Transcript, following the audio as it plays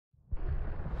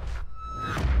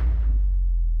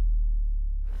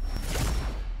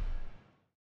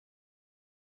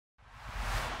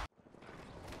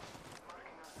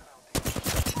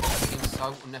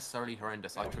so unnecessarily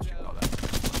horrendous. I trust you got that.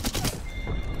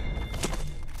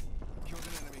 Killed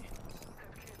an enemy.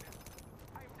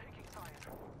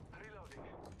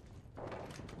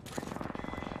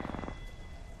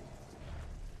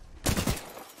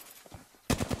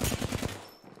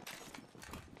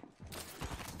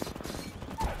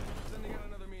 Sending out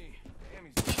another me. Damn,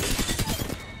 he's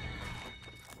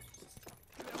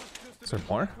Is there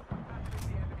more?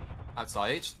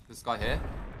 Outside, this guy here.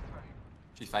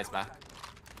 She's face back.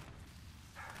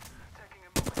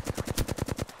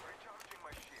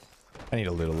 I need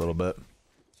to loot a little bit.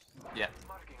 Yeah.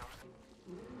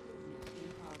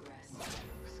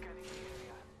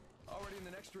 already in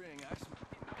the next ring.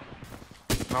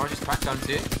 Mara just cracked down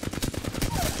to you.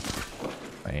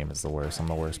 My aim is the worst. I'm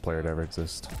the worst player to ever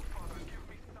exist.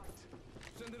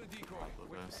 Send in a decoy.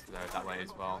 They're that way as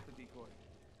well.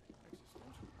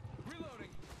 Reloading.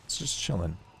 It's just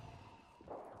chilling.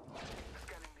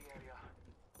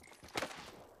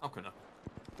 I'm gonna.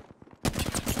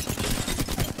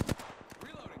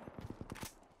 Reloading.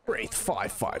 Wraith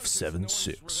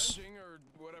 5576. Revenging or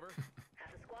whatever.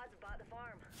 Half the squads have bought the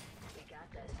farm. We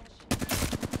got this.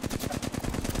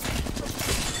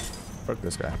 Fuck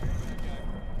this guy. Bam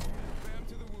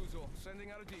to the woozle. Sending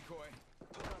out a decoy.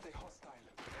 Took out a hostile.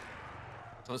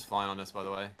 I was fine on this, by the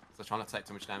way. So trying not to take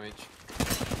too much damage.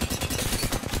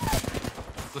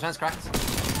 Lieutenant's cracked.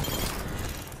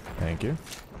 Thank you.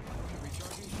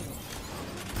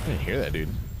 I didn't hear that, dude.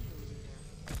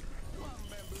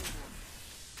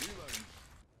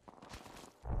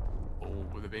 Oh,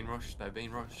 they're being rushed. They're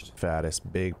being rushed.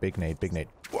 Fattest. Big nade. Big nade.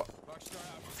 Whoa. Oh,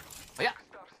 yeah.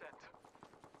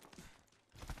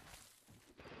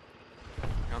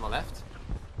 You're on the left.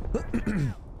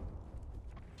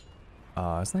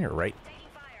 Isn't that your right?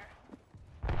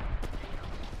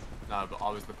 No, but I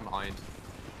was looking behind.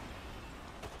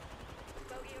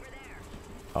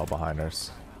 Oh, behind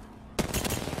us.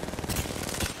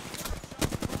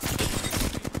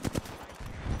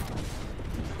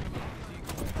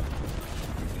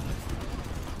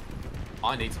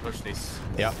 I need to push this.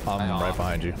 Yep, I'm right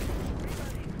behind you. There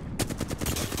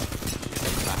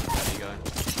you go.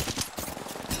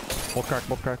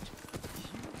 Bolt cracked.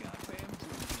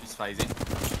 She's phasing.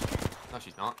 No,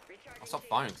 she's not. I stopped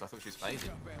firing because I thought she was phasing.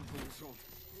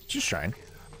 Just trying.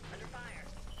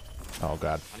 Oh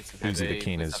god. I need some Uzi the heavy.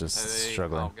 Keen is Let's just have heavy.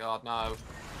 struggling. Oh god, no.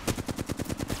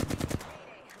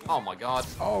 Oh my god.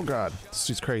 Oh god. This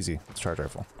dude's crazy. Let's charge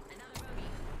rifle.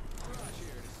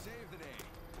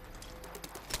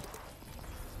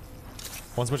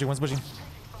 One's pushing.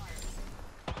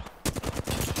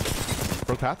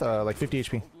 Broke path, like 50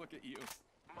 HP. Look at you.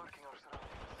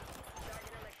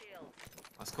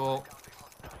 That's cool.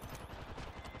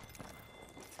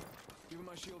 Giving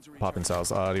my shields a Popping cells,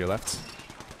 to your left.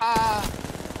 Ah!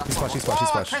 He's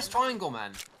splash. Press triangle,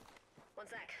 man. One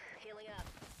sec. Healing up.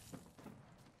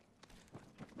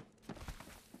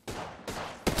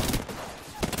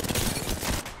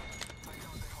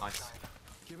 Nice.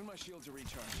 Giving my shields a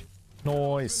recharge.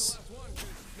 Nice. Last one, 'cause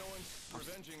no one's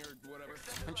revenging or whatever.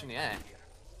 Punch in the air.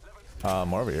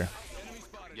 More over here. Enemy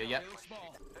spotted. Yeah. They look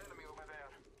small. Enemy over there.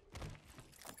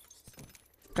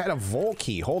 Got a Volt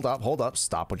key. Hold up.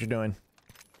 Stop what you're doing.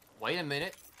 Wait a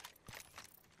minute.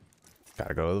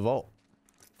 Gotta go to the vault.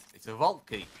 It's a vault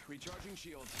key. Recharging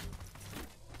shields.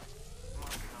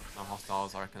 No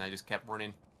hostiles, I reckon they just kept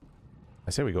running.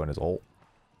 I say we go in his ult.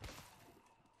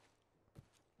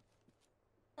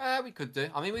 We could do.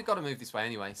 I mean, we've got to move this way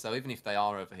anyway, so even if they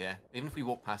are over here, even if we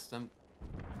walk past them,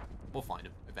 we'll find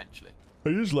them eventually. I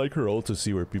just like her ult to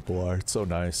see where people are. It's so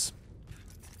nice.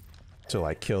 To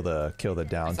like kill the Is that why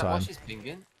downtime. she's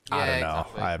pinging? I don't know.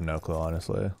 Exactly. I have no clue,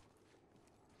 honestly.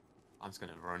 I'm just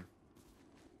gonna run.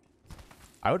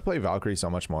 I would play Valkyrie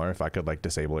so much more if I could like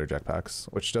disable her jetpacks,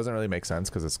 which doesn't really make sense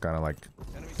because it's kind of like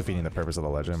defeating the purpose of the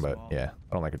legend. But yeah,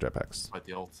 I don't like her jetpacks. Like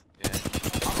the ult. Yeah.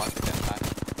 I like the jetpack.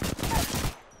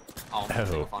 Oh, I'm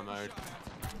Oh. if I mode.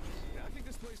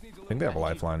 I think they have a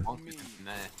lifeline. From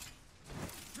there.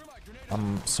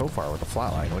 I'm so far with the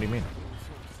flatline. What do you mean?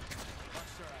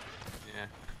 Yeah.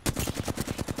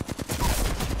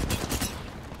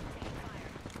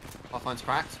 Lifeline's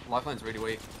cracked. Lifeline's really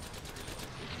weak.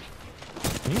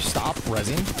 Can you stop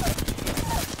resin? It's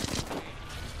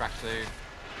cracked too.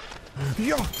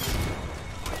 Yeah.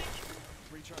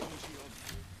 Recharging shields.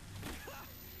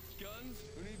 Guns?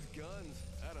 Who needs guns?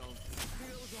 I don't. I think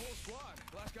that was the whole squad.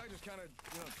 Last guy just kind of,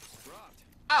 dropped.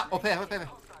 Ah! Up here.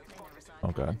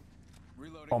 Oh god.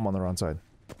 Reloading. Oh, I'm on the wrong side.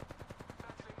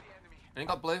 I only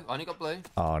got blue.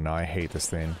 Oh no, I hate this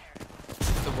thing.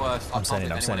 It's the worst. I'm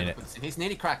sending it. He's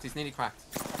nearly cracked. Yes,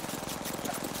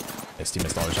 he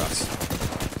missed all the shots.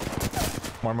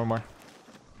 More. Downed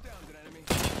an enemy.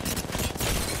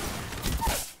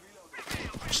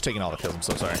 Just taking all the kills. I'm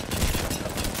so sorry.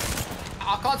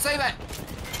 I can't save it.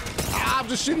 I'm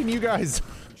just shooting you guys.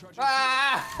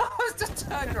 Ah! I was just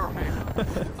turning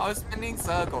around. I was spinning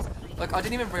circles. Like, I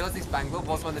didn't even realize this Bangalore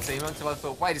was on the team until I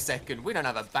thought, wait a second, we don't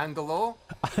have a Bangalore.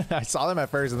 I saw them at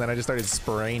first, and then I just started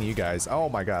spraying you guys. Oh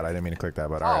my god, I didn't mean to click that,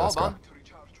 but all right, let's go.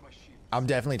 I'm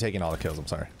definitely taking all the kills. I'm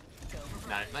sorry.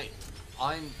 No, mate.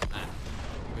 I'm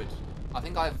good. I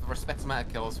think I have the respectable amount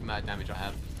of kills for the amount of damage I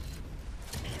have.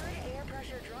 Should air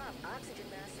pressure drop, oxygen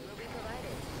masks will be provided.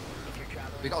 If you're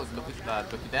traveling We got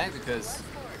lucky there because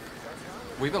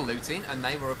we were looting and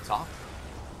they were up top,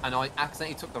 and I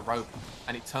accidentally took the rope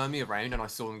and it turned me around and I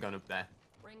saw them going up there.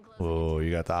 Oh,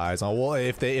 you got the eyes on. Well,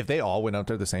 if they all went up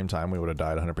there at the same time, we would have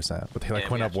died 100%. But they like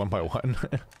went up one by one.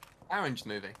 Orange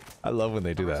movie. I love when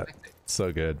they do that.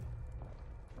 So good.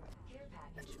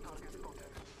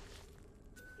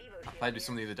 I played with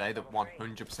somebody the other day that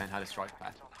 100% had a strike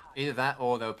pad. Either that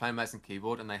or they were playing mouse and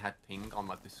keyboard and they had ping on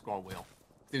like the scroll wheel.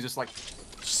 They were just like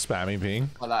Spamming ping.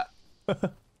 like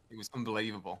that. It was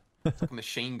unbelievable. It's like a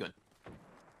machine gun.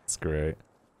 That's great.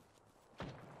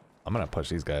 I'm gonna push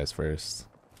these guys first.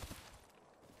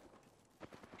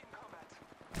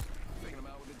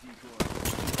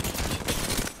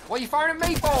 What are you firing at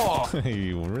me for?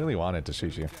 He really wanted to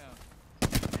shoot you.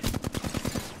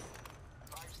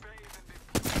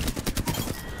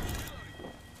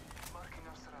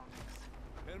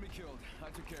 Enemy killed. I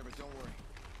took care of it, don't worry.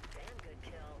 damn good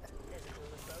kill. There's a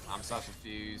coolest bogey. I'm so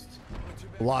confused.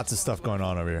 Lots of stuff going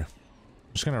on over here.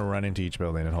 I'm just gonna run into each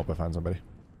building and hope I find somebody.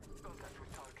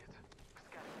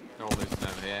 They're all losing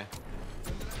over here.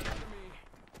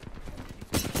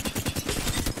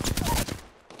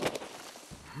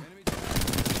 Enemy down.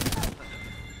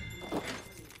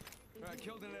 Alright,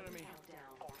 killed an enemy.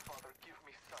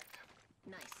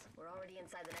 Nice. We're already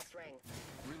inside the next ring.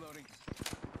 Reloading.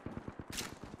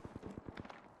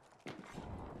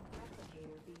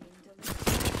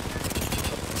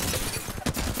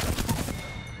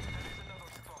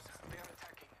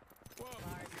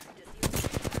 Alright,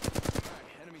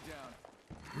 enemy down.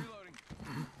 Reloading.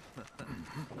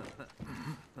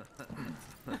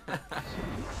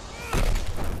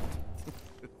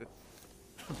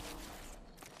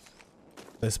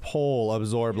 This pole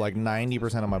absorbed like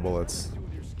 90% of my bullets.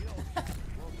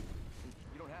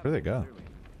 Where'd they go?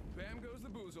 Bam goes the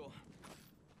boozle.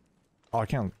 Oh, I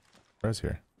can't. Where's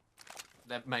here?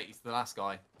 Mate, he's the last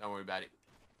guy. Don't worry about it.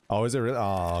 Oh, is it really?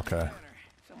 Oh, okay.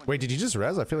 Wait, did you just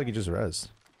res? I feel like you just res.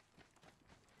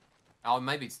 Oh,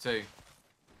 maybe it's two.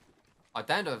 I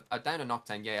downed a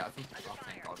Noctane. Yeah, I think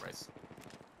Noctane got res.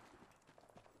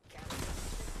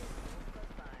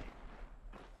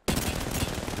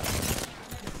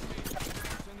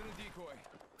 Send in a decoy.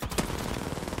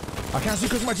 I can't see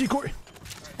because my decoy.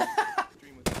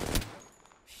 Dream with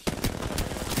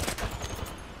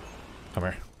Come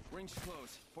here. Rings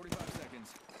close. 45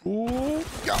 seconds. Ooh,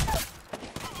 yeah.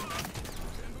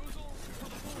 Bamboozle for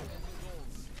the fool.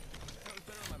 Goals. That was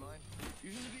better in my mind.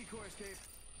 Using the decoy escape.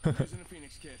 Using a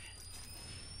Phoenix kit.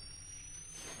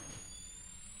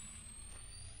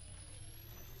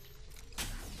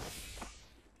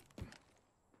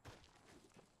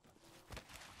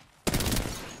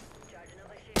 Charging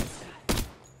over shields.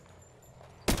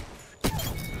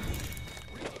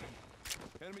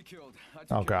 Enemy killed. I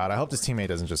took Oh care god, of I it. hope this teammate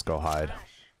doesn't just go hide. Gosh,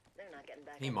 they're not getting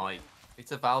back. He in. might.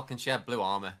 It's a Valk and she had blue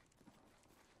armor.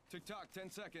 Tick tock. 10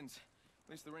 seconds.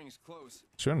 At least the ring is close.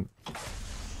 Shouldn't.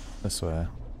 This way.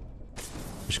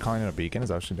 Is she calling it a beacon? Is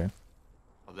that what she's doing?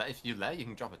 Well, if you let, you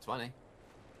can drop a 20.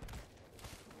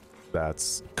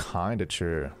 That's kinda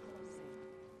true.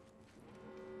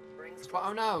 But,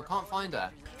 oh no, can't find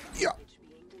her. Yeah.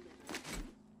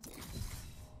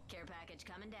 Care package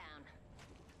coming down.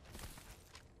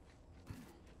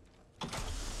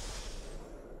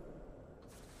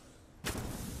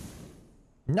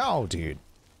 No, dude.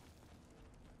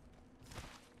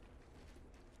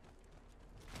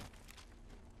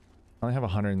 I only have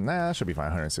 100. Nah, should be fine.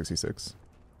 166.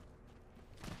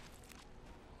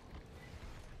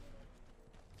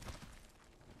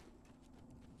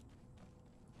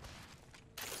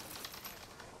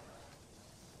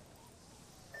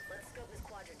 Let's scope this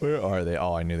quadrant. Where are they?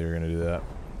 Oh, I knew they were gonna do that.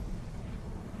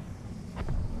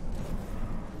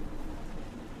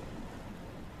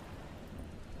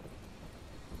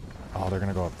 Oh, they're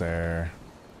gonna go up there.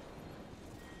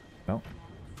 No.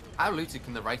 How looted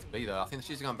can the Wraith be though? I think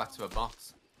she's going back to her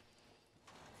box.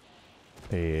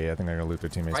 Hey, I think they're gonna loot their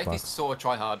teammates' Wraith is box. sort of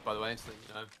try hard, by the way, so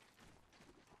you know.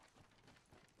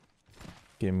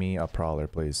 Give me a prowler,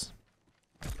 please.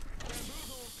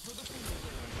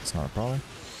 That's not a problem.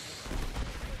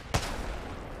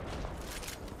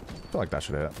 I feel like that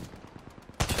should hit.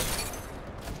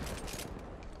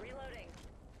 Reloading.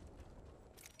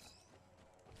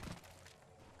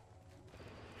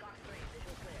 Fox 3,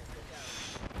 visual clear. Good go.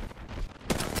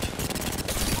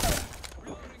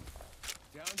 Reloading.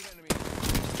 Downed an enemy.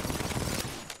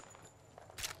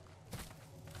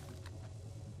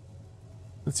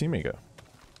 Where'd the teammate go?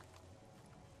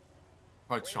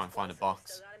 Probably try and find a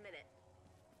box. Still got a minute.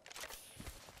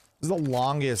 This is the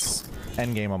longest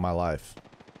end game of my life.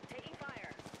 Taking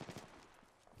fire.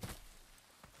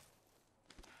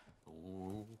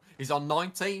 Ooh, he's on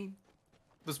 19.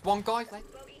 There's one guy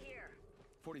left. Bogey here.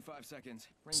 45 seconds.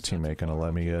 His teammate gonna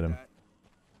let me get him.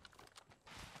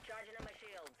 Charging on my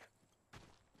shields.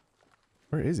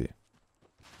 Where is he?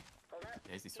 Hold up.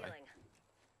 Yeah, he's this way. Healing.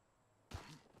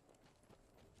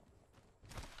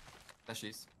 There she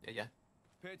is. Yeah, yeah.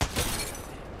 Pitch.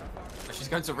 But she's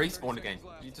going to respawn again.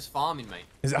 You're just farming, mate.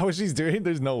 Is that what she's doing?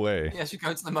 There's no way. Yeah, she's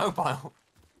going to the mobile.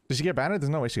 Did she get banner? There's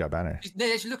no way she got banner.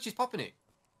 Yeah, look, she's popping it.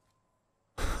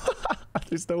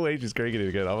 There's no way she's cranking it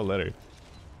again. I'm gonna let her.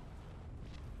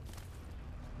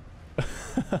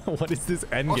 What is this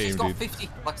end Oh, game, she's got dude? 50,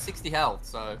 like 60 health,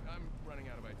 so. I'm running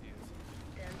out of ideas.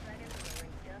 10 seconds and the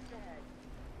ring's just ahead.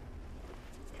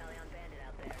 Tally on bandit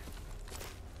out there.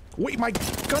 Wait, my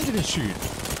gun didn't shoot.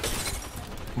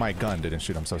 My gun didn't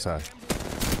shoot. I'm so sad.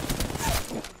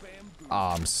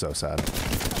 Oh, I'm so sad.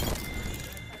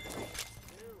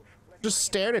 Just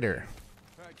stared at her.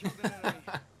 Alright, killed an enemy.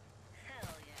 Hell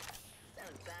yeah. That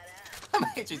was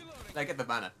badass. Mate, she's, like, get the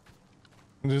banner.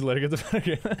 Just let her get the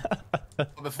banner.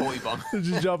 Of the 40 bomb.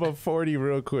 Just jump up 40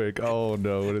 real quick. Oh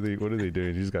no, what are they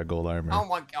doing? She's got gold armor. Oh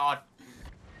my god.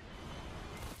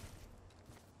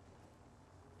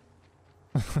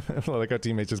 Like our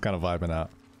teammates just kind of vibing out.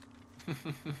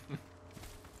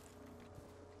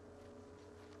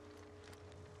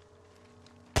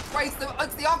 Wait, it's the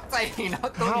octane! I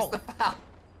thought it was the foul.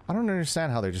 I don't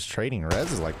understand how they're just trading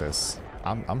reses like this.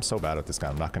 I'm so bad at this guy.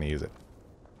 I'm not gonna use it.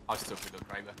 I'll still do the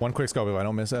Kraber. One quick scope. If I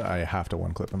don't miss it, I have to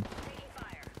one clip him. Taking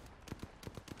fire.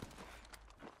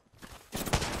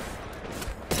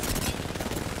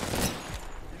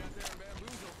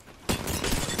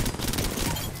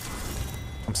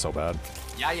 I'm so bad.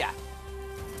 Yeah, yeah.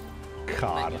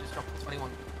 God. Mate, you just dropped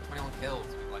 21 kills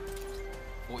with like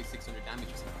 4,600 damage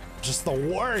or something. Just the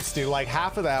worst, dude. Like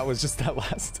half of that was just that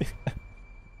last.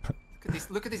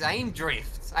 Look at this aim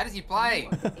drift. How does he play?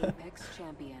 Apex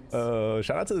champions.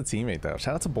 Shout out to the teammate though.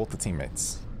 Shout out to both the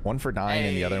teammates. One for dying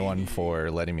and the other one for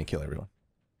letting me kill everyone.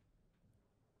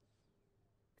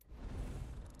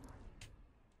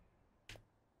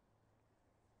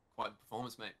 Quite a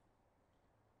performance, mate.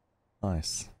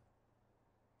 Nice.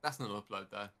 That's not an upload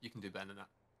though. You can do better than that.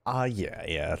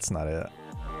 Yeah, that's not it.